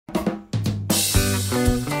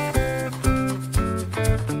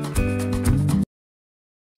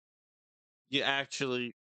you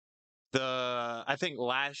actually I think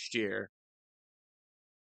last year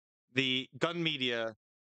the Gun Media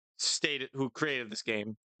stated, who created this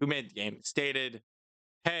game, who made the game, stated,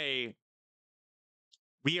 "Hey,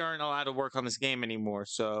 we aren't allowed to work on this game anymore.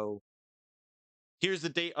 So here's the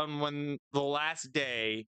date on when the last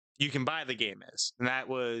day you can buy the game is." And that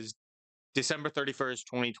was December 31st,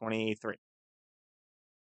 2023.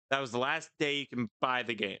 That was the last day you can buy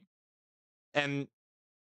the game. And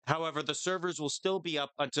however, the servers will still be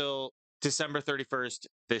up until December 31st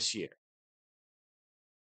this year.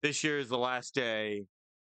 This year is the last day.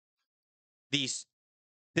 This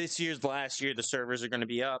year's the last year the servers are going to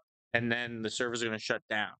be up, and then the servers are going to shut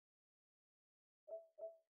down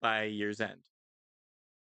by year's end.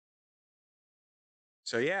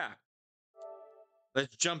 So yeah,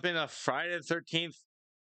 let's jump into Friday the 13th,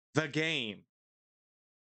 the game.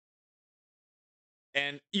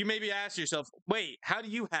 And you maybe ask yourself, wait, how do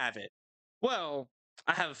you have it? Well,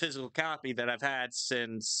 I have a physical copy that I've had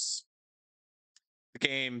since the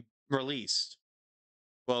game released.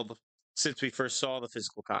 Well, since we first saw the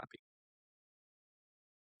physical copy.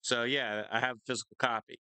 So yeah, I have a physical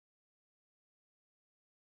copy.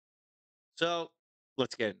 So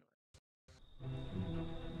let's get into it.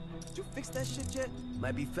 Did you fix that shit yet?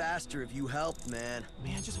 Might be faster if you helped, man.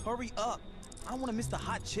 Man, just hurry up. I don't want to miss the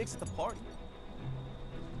hot chicks at the party.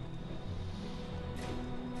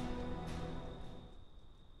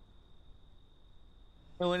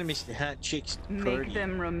 I want to miss the hot chicks at the Make party.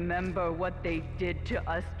 them remember what they did to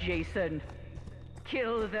us, Jason.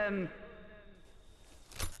 Kill them.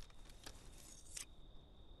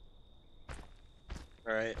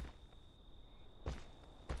 All right.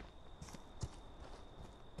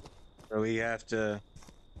 So we have to.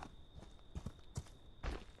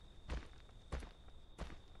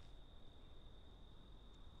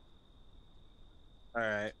 All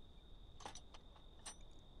right.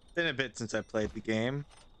 Been a bit since I played the game.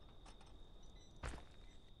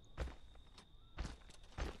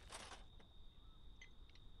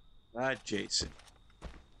 Not Jason.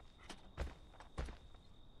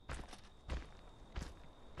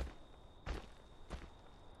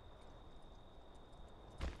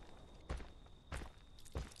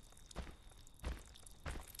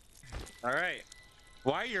 All right.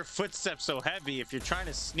 Why are your footsteps so heavy if you're trying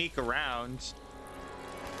to sneak around?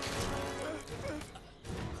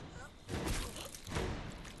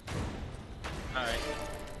 All right.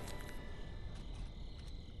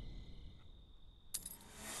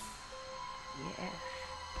 Yes.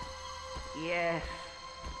 Yes.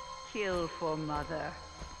 Kill for mother.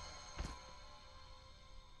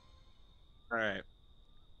 All right.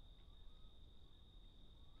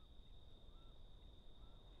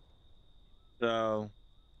 So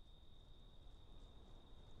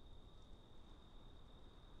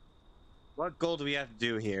what goal do we have to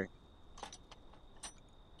do here?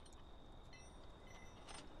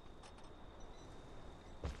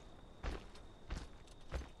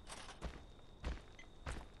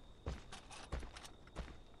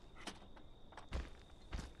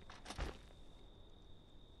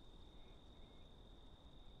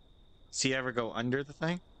 Does he ever go under the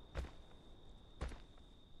thing?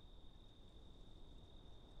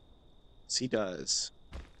 Yes, he does.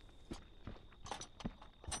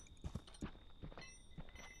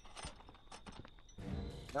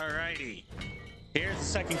 Alrighty. Here's the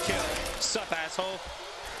second kill. Sup, asshole?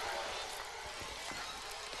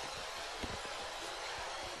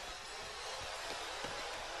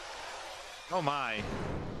 Oh my.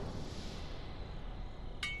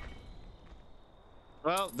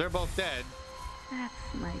 Well, they're both dead. That's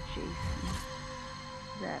my Jason.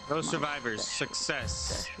 That's No my survivors. special, Success.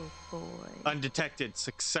 special boy. Undetected.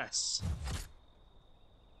 Success.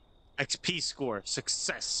 XP score.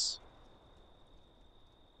 Success.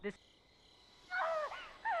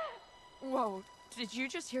 Whoa, did you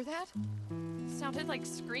just hear that? Sounded like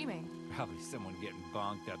screaming. Probably someone getting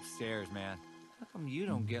bonked upstairs, man. How come you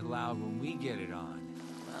don't get loud when we get it on?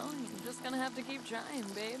 Well, you're just gonna have to keep trying,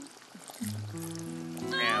 babe.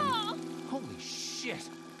 Damn. Holy shit!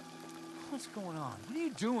 What's going on? What are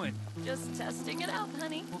you doing? Just testing it out,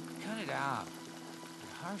 honey. Well, cut it out.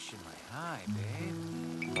 You're harshing my high,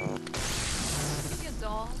 babe. Be a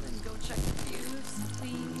doll and go check the fuse,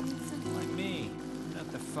 please. Like me.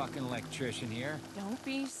 Not the fucking electrician here. Don't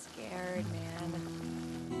be scared, man.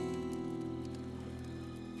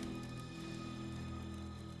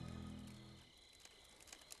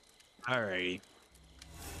 Alrighty.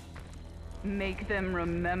 Make them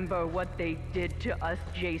remember what they did to us,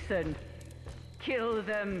 Jason. Kill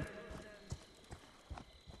them.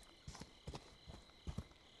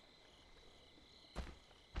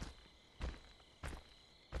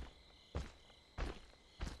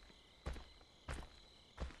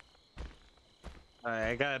 Alright,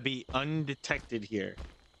 I gotta be undetected here.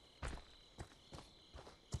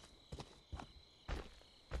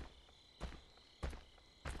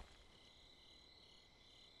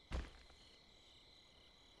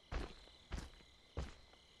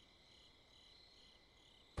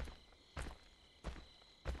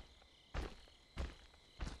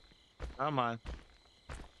 Come on.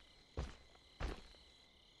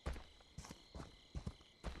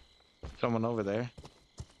 Someone over there.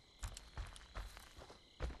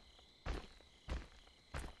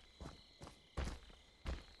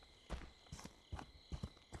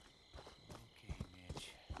 Okay, Mitch.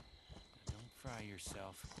 Now don't fry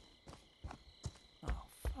yourself. Oh,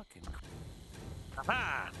 fucking.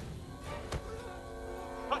 Aha!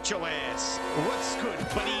 Watch your ass. What's good,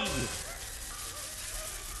 buddy?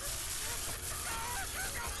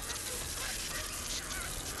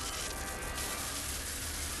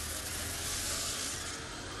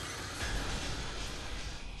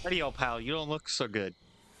 Buddy, old pal, you don't look so good.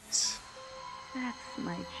 That's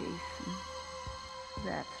my Jason.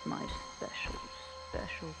 That's my special,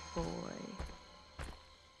 special boy.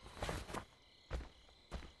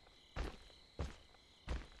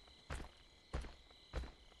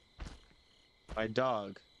 My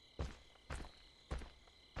dog.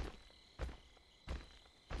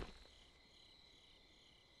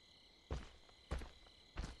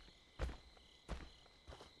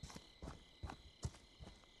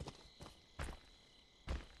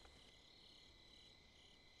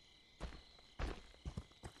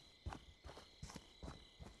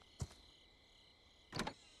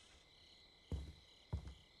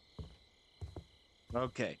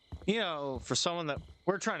 Okay. You know, for someone that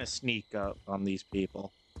we're trying to sneak up on these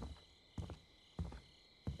people.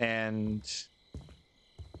 And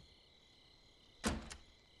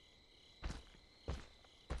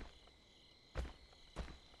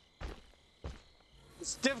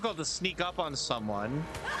it's difficult to sneak up on someone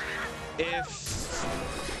if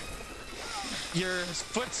your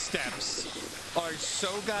footsteps are so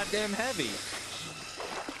goddamn heavy.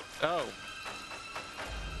 Oh.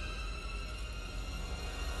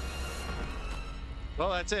 Well,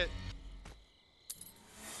 that's it.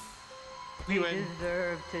 We They win.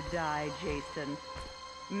 deserve to die, Jason.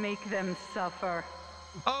 Make them suffer.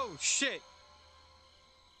 Oh, shit.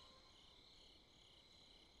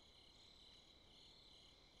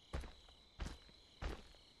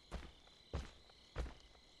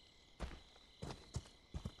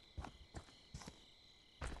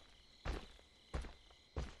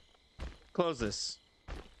 Close this.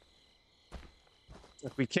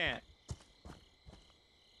 If we can't.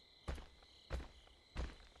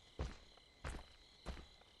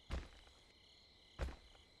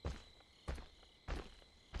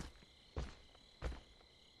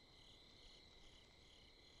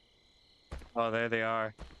 Oh, there they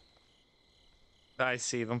are. I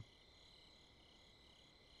see them.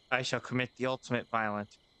 I shall commit the ultimate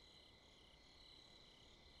violence.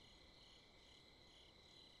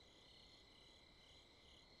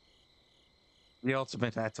 The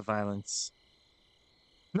ultimate act of violence.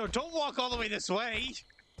 No, don't walk all the way this way.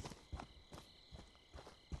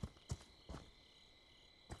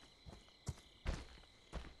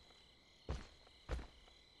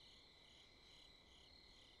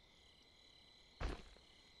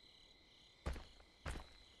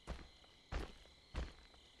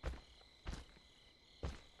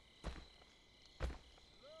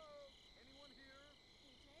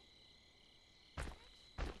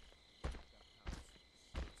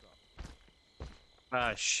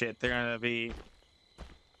 Ah, shit. They're gonna be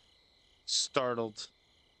startled.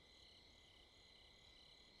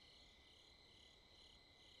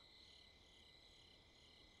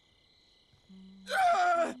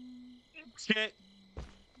 Shit.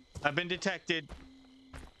 I've been detected.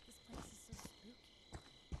 This place is so spooky.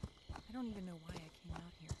 I don't even know why I came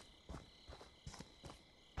out here.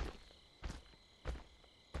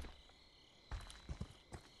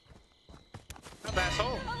 Up,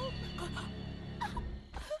 asshole.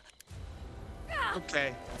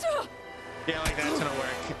 Okay. Yeah, like that's gonna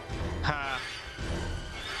work. Ha.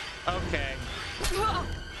 Okay.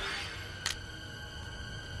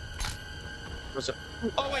 What's up?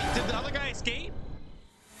 Oh wait, did the other guy escape?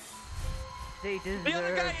 They The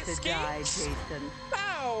other guy deserve to die, escaped? Jason.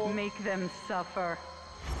 Ow! Make them suffer.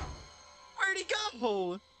 Where'd he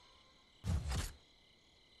go?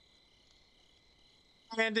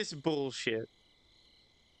 Man, this bullshit.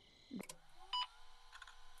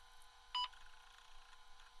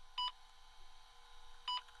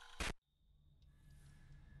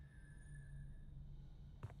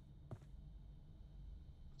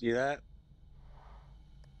 See that?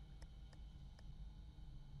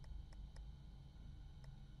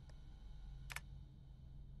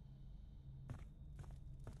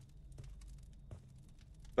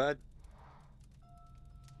 bud.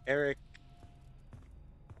 Eric.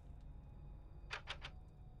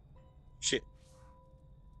 Shit.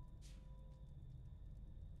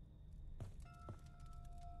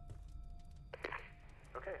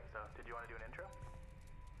 Okay, so did you want to do an intro?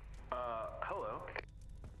 Hello.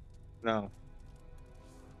 No.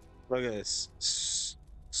 Look at this.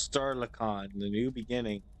 Starlacon, the new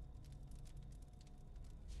beginning.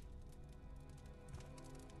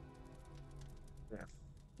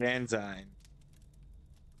 Fanzine.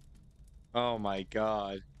 Oh my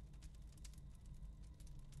god.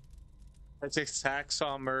 That's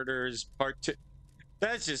Hacksaw Murders Part 2.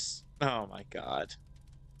 That's just, oh my god.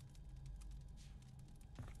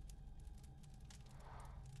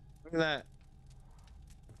 Look at that.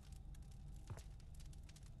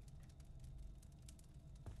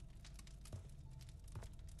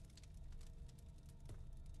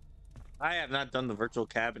 I have not done the virtual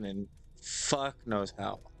cabin in fuck knows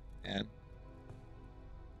how, man.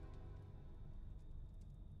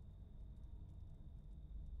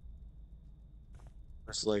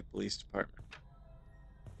 Crystal Lake Police Department.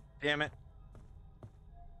 Damn it.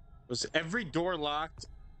 Was every door locked?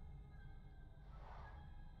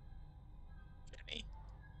 Jenny.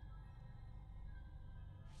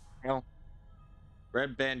 Hell.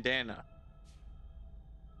 Red bandana.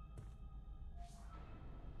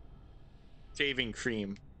 Shaving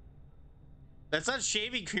cream. That's not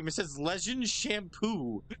shaving cream. It says Legend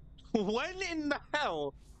Shampoo. When in the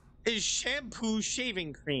hell is shampoo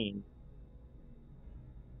shaving cream?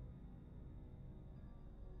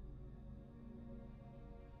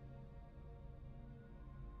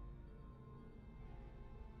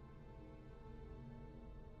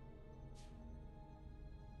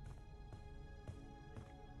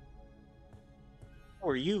 Who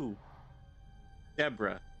are you?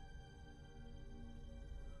 Deborah.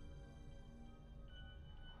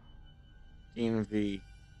 Dean V.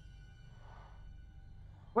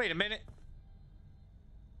 Wait a minute.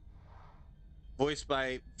 Voiced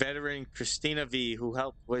by veteran Christina V, who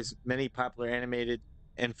helped voice many popular animated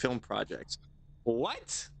and film projects.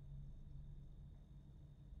 What?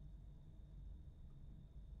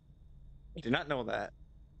 I did not know that.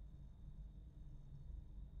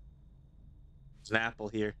 There's an apple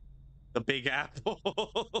here. The big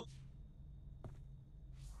apple.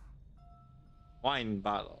 Wine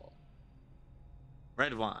bottle.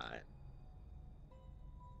 Red wine.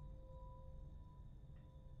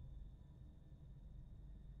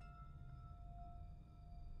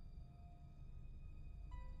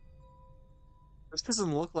 This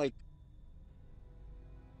doesn't look like...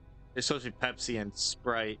 It's supposed to be Pepsi and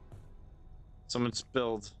Sprite. Someone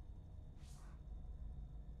spilled.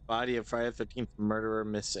 Body of Friday the 13th murderer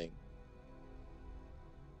missing.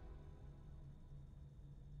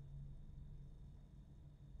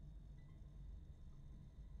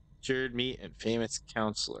 Cured meat and famous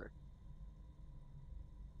counselor.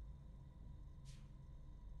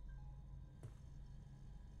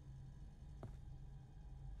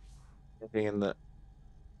 Living in the...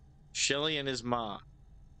 Shelly and his mom.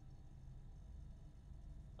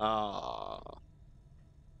 Oh.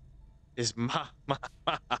 His mom.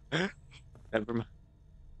 Never mind.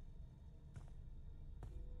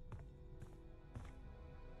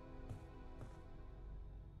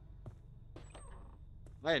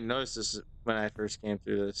 I didn't notice this when I first came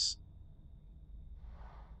through this.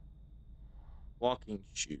 Walking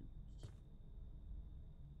shoes.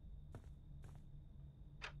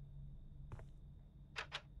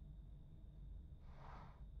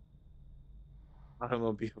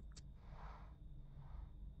 Automobile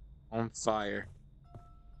on fire.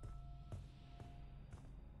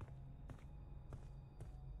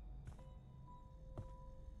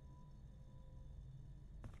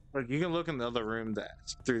 Look, you can look in the other room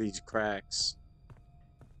that's through these cracks.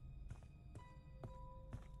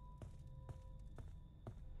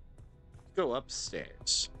 Go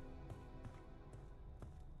upstairs.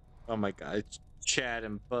 Oh my god, it's Chad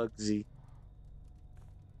and Bugsy.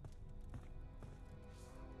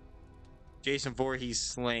 Jason Voorhees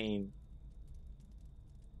slain.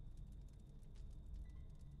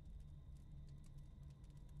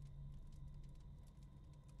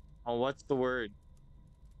 Oh, what's the word?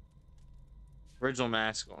 Original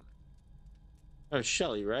mask on it. Oh,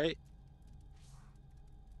 Shelly, right?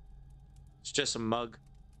 It's just a mug.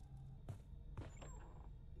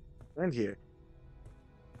 And here.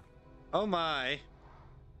 Oh my.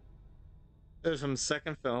 It was from the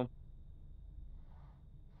second film.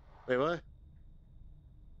 Wait, what?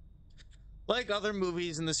 Like other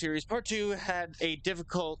movies in the series, Part 2 had a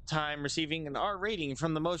difficult time receiving an R rating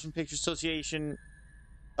from the Motion Picture Association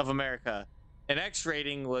of America An X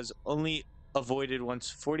rating was only avoided once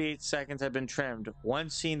 48 seconds had been trimmed. One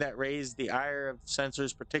scene that raised the ire of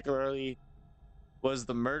censors particularly was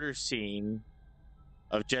the murder scene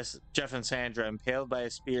of Jeff and Sandra impaled by a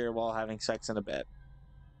spear while having sex in a bed.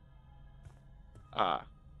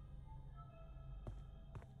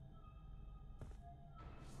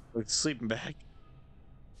 With a sleeping bag.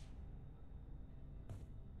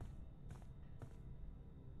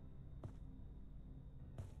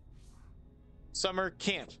 Summer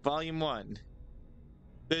Camp, Volume 1.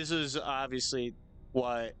 This is obviously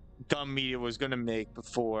what Gum Media was going to make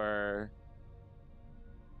before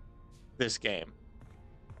this game.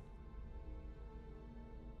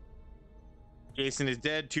 Jason is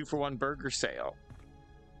Dead 2-for-1 burger sale.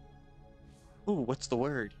 Ooh, what's the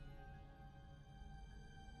word?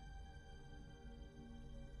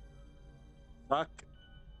 Fuck.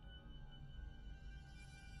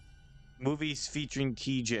 Movies featuring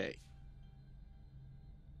TJ.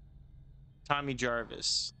 Tommy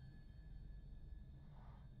Jarvis.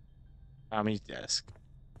 Tommy's desk.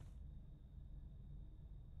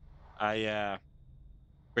 Radio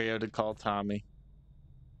to call Tommy.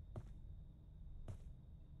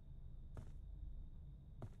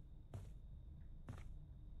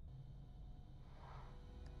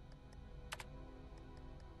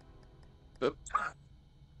 Oop.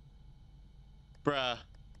 Bruh.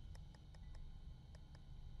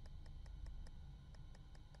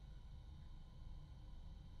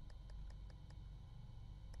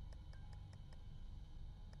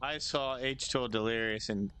 I saw H2O Delirious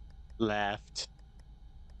and laughed.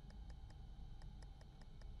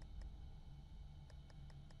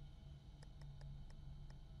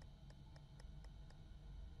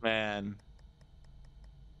 Man.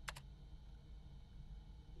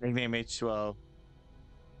 Nickname H2O.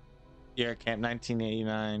 Year Camp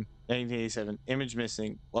 1989. 1987. Image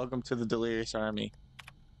missing. Welcome to the Delirious Army.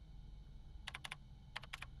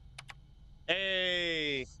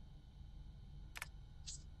 Hey!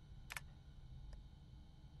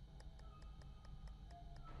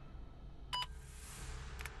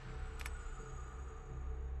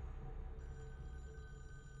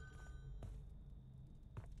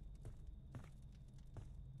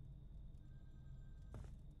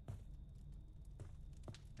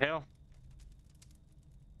 Hell.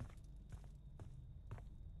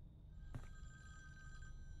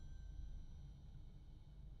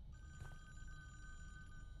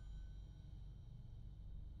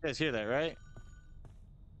 You guys hear that, right?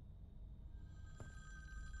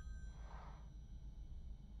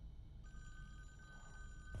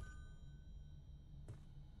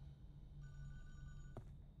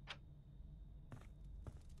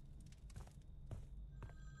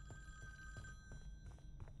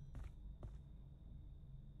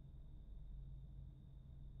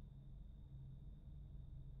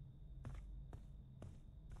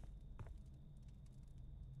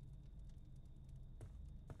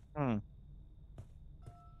 Hmm.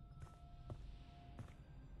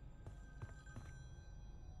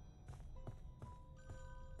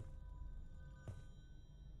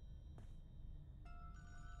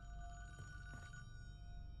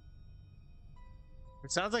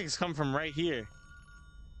 It sounds like it's come from right here.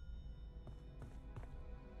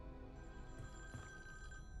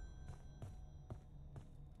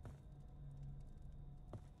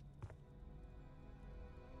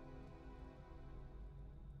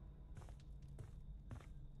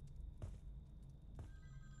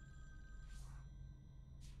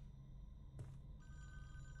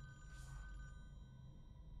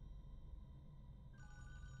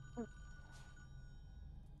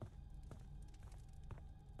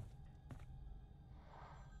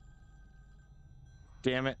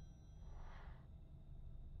 Damn it.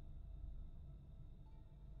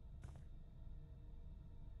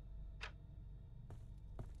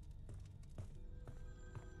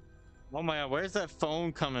 Oh my god, where's that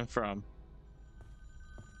phone coming from?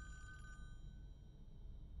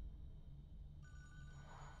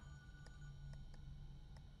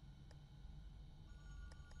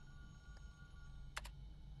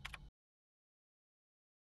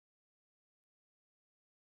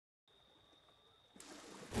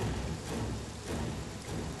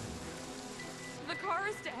 The car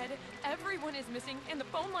is dead, everyone is missing, and the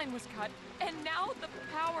phone line was cut, and now the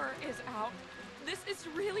power is out. This is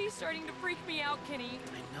really starting to freak me out, Kenny.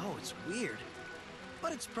 I know, it's weird.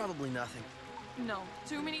 But it's probably nothing. No,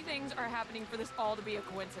 too many things are happening for this all to be a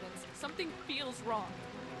coincidence. Something feels wrong.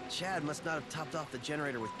 Chad must not have topped off the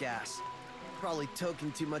generator with gas. Probably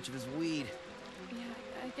toking too much of his weed. Yeah,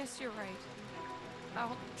 I guess you're right.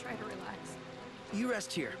 I'll try to relax. You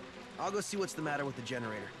rest here. I'll go see what's the matter with the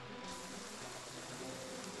generator.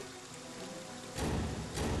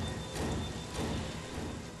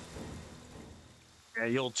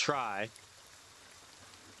 You'll try.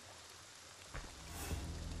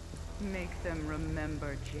 Make them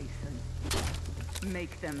remember, Jason.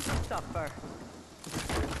 Make them suffer.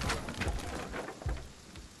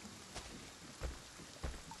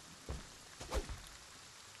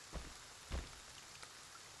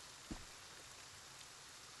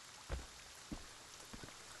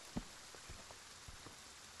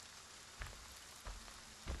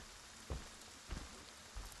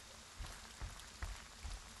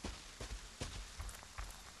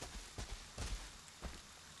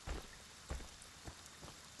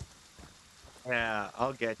 Yeah,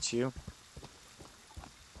 I'll get you.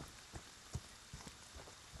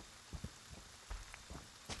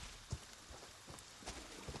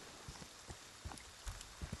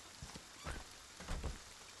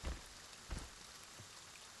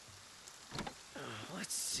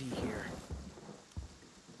 Let's see here.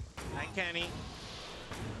 Hi, Kenny.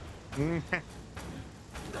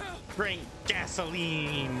 Bring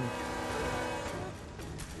gasoline.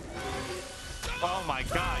 Oh my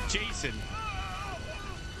God, Jason.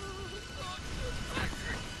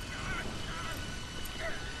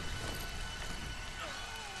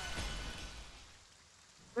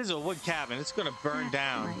 This is a wood cabin. It's gonna burn That's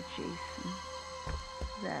down. my Jason.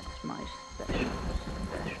 That's my special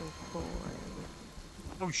boy.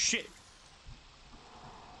 Oh shit.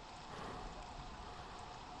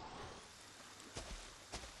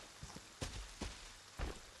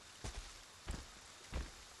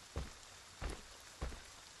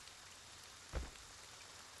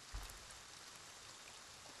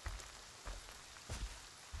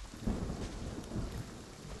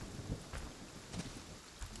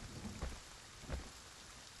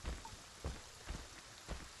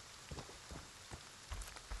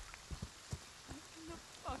 What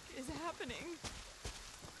the fuck is happening?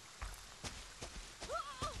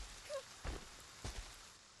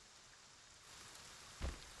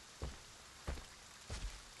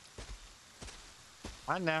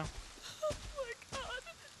 I know. Oh my God.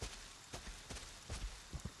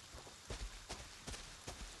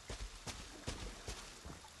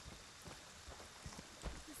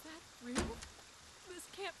 Is that real? This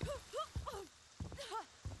can't.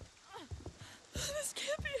 This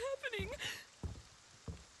can't be happening.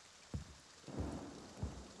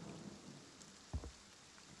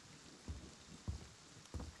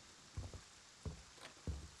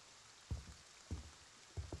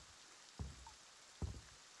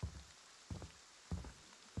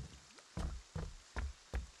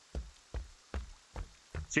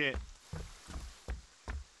 Shit.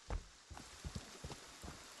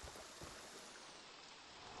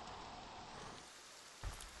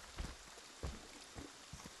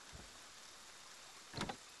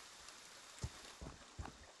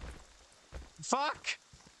 Fuck.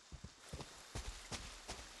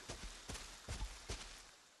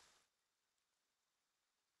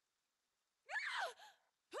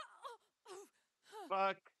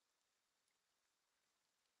 Fuck.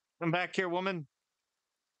 Come back here, woman.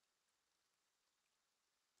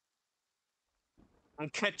 I'll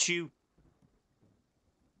catch you.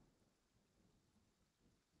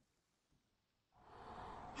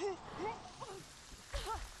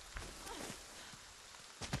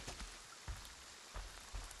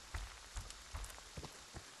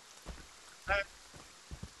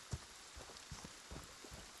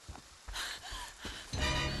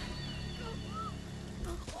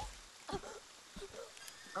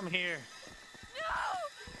 Come here.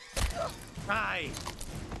 No! Hi.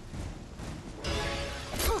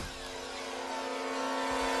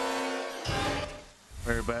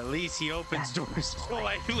 But at least he opens doors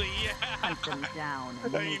politely. Hunt them down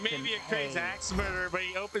and He make may them be a pay. crazy axe murderer, but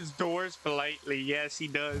he opens doors politely. Yes, he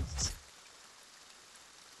does.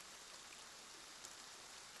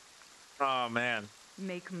 Oh, man.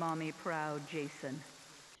 Make mommy proud, Jason.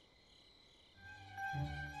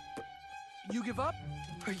 You give up?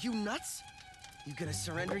 Are you nuts? You gonna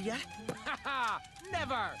surrender yet?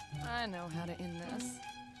 Never! I know how to end this.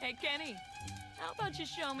 Hey, Kenny. How about you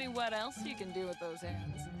show me what else you can do with those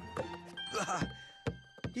hands?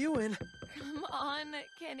 You win. Come on,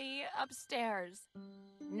 Kenny. Upstairs.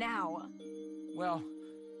 Now. Well,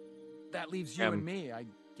 that leaves you and me, I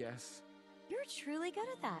guess. You're truly good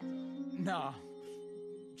at that. Nah,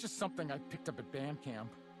 just something I picked up at band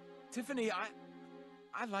camp. Tiffany,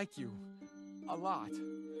 I like you. A lot.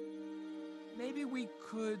 Maybe we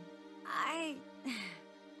could... I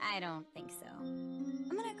don't think so. I'm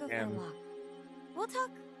gonna go for a walk. We'll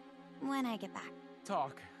talk when I get back.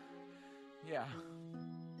 talk. Yeah.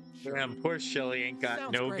 Sure. Damn, poor Shelly ain't got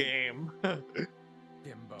Sounds no great. game.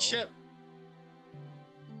 Bimbo. Shit.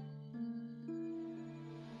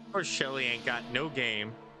 Or Shelly ain't got no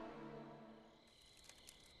game.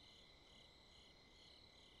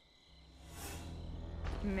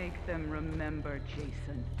 Make them remember,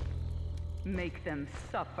 Jason. Make them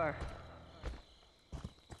suffer.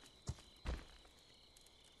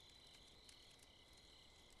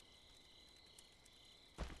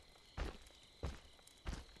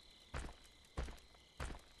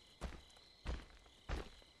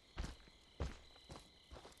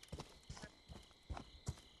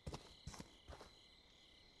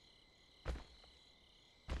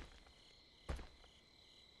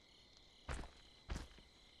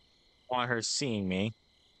 Want her seeing me.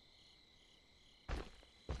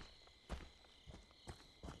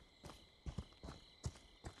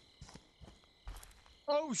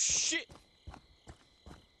 Oh shit!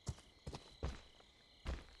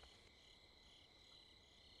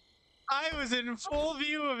 I was in full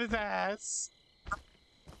view of his ass.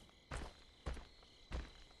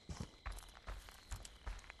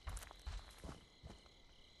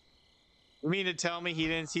 You mean to tell me he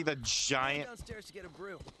didn't see the giant Downstairs to get a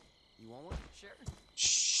brew. You want one? Sure.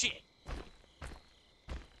 shit?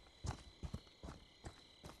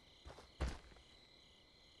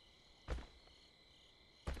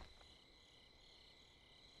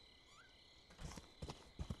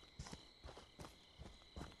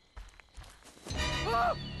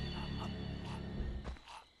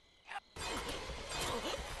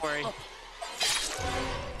 Worry.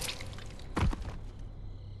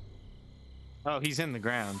 Oh, he's in the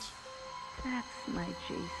ground. That's my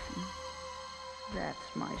Jason.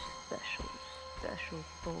 That's my special, special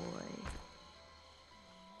boy.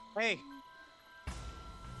 Hey.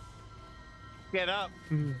 Get up.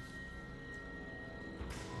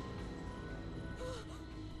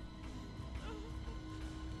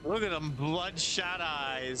 Look at them bloodshot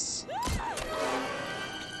eyes.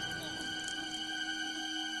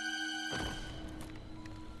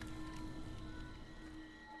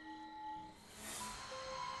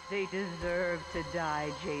 They deserve to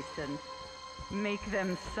die, Jason. Make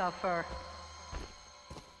them suffer.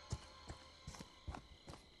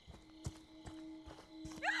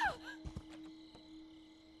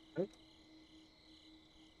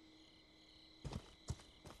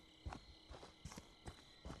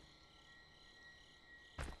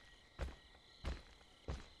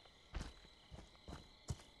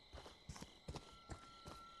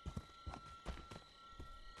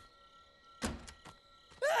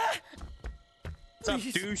 What's up,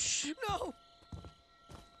 Please. douche? No!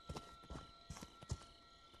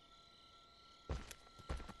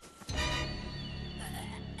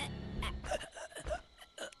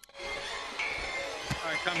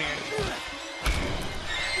 Alright, come here.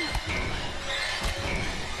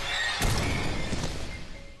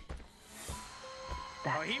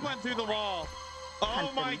 Oh, he went through the wall. Oh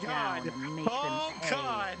Hunt my them god. down and make them Oh pay.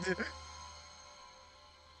 god.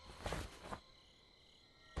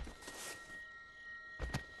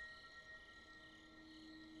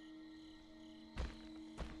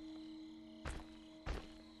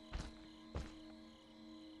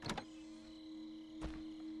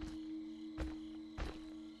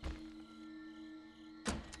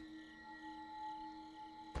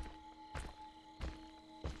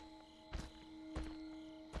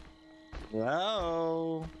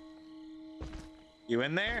 Hello? You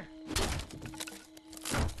in there?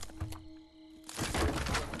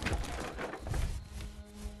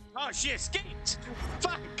 Oh, she escaped!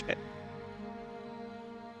 Fuck!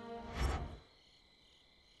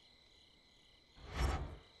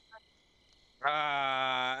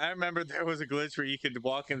 I remember there was a glitch where you could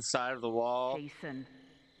walk inside of the wall Jason,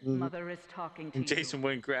 Mhm. Mother is talking to and Jason you.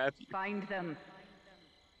 wouldn't grab you. Find them.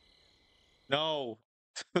 No.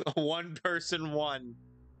 One person won.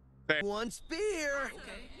 Fair. One spear!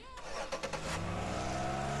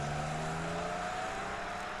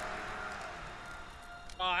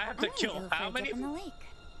 Oh, I have to kill how many? in the lake?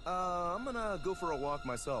 I'm gonna go for a walk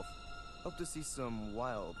myself. Hope to see some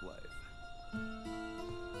wildlife.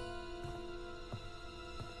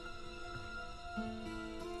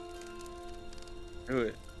 Do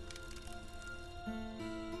it.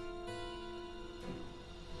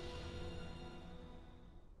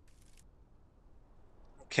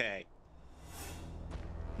 Okay.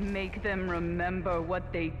 Make them remember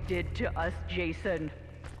what they did to us, Jason.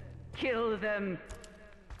 Kill them.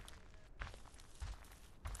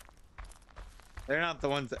 They're not the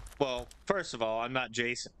ones that. Well, first of all, I'm not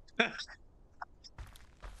Jason.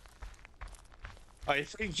 I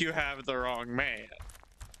think you have the wrong man.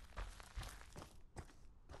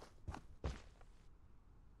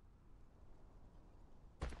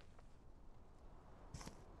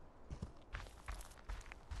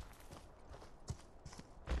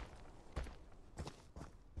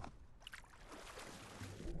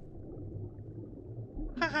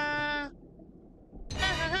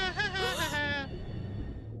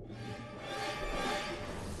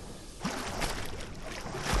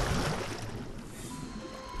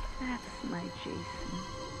 Jason.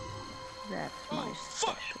 That's my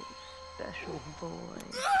special, special boy.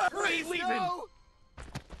 Please, no!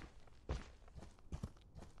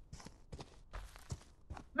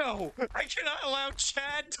 No, I cannot allow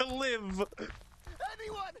Chad to live.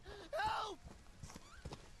 Anyone, help!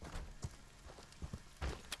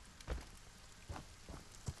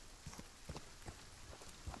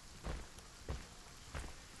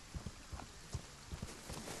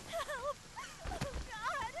 Help! Oh,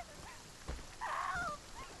 God! Help!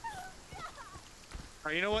 Oh, God! All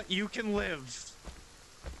right, you know what? You can live.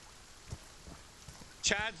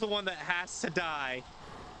 Chad's the one that has to die.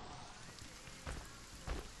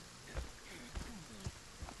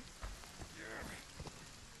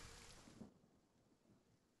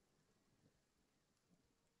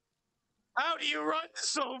 How do you run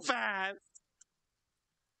so fast?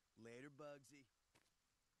 Later, Bugsy.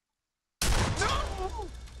 No!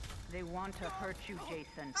 They want to hurt you,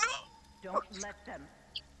 Jason. Don't let them.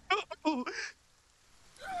 No!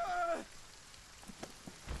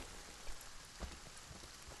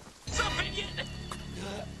 Stop it!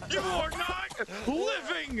 You are not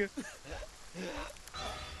living!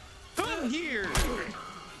 Come here!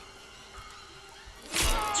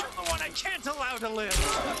 You're the one I can't allow to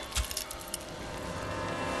live!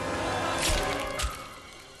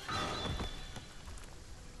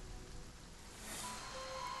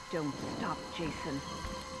 Don't stop, Jason.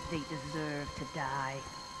 They deserve to die.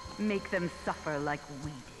 Make them suffer like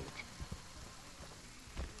we did.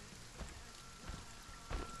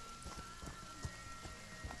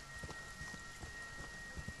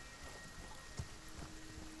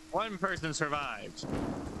 One person survived.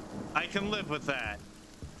 I can live with that.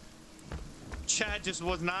 Chad just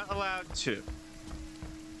was not allowed to.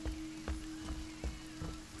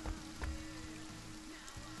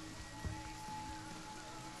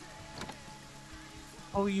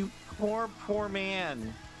 Oh, you poor, poor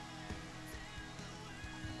man.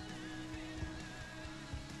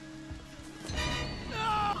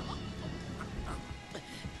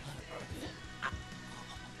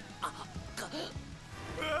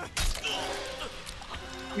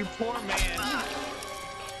 You poor man.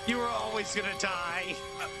 You were always gonna die.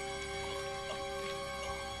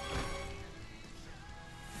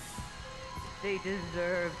 They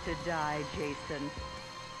deserve to die, Jason.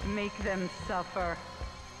 Make them suffer.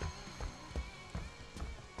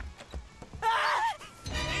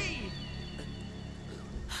 Hey!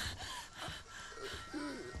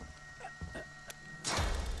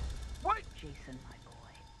 What? Jason, my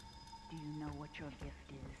boy, do you know what your gift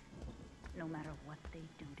is? No matter what they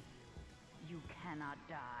do to you, you cannot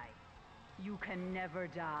die. You can never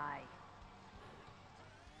die.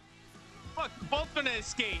 Fuck, both gonna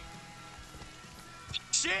escape.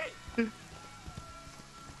 Shit!